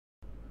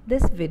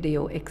This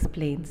video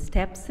explains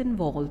steps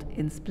involved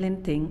in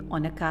splinting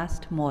on a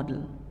cast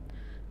model.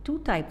 Two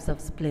types of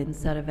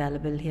splints are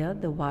available here,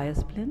 the wire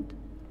splint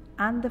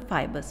and the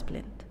fiber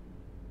splint.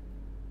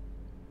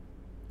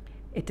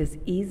 It is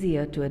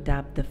easier to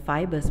adapt the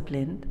fiber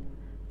splint,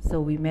 so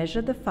we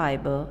measure the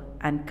fiber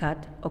and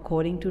cut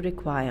according to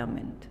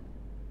requirement.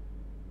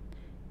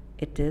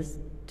 It is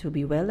to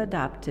be well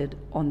adapted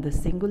on the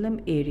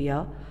cingulum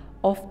area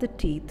of the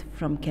teeth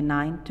from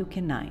canine to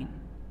canine.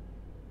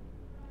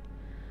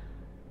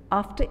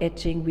 After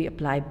etching, we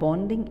apply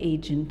bonding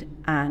agent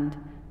and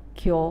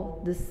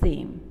cure the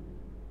same.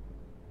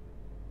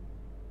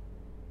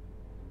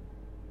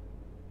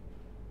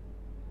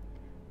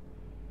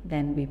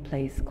 Then we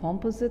place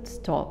composite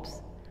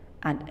stops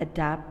and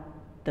adapt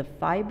the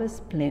fiber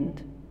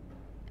splint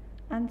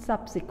and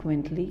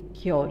subsequently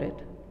cure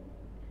it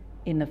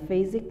in a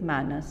phasic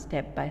manner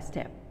step by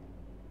step.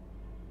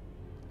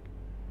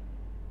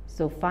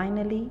 So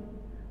finally,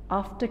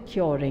 after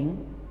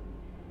curing,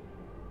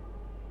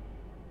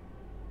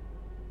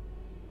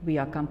 we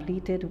are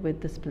completed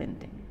with the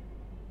splinting.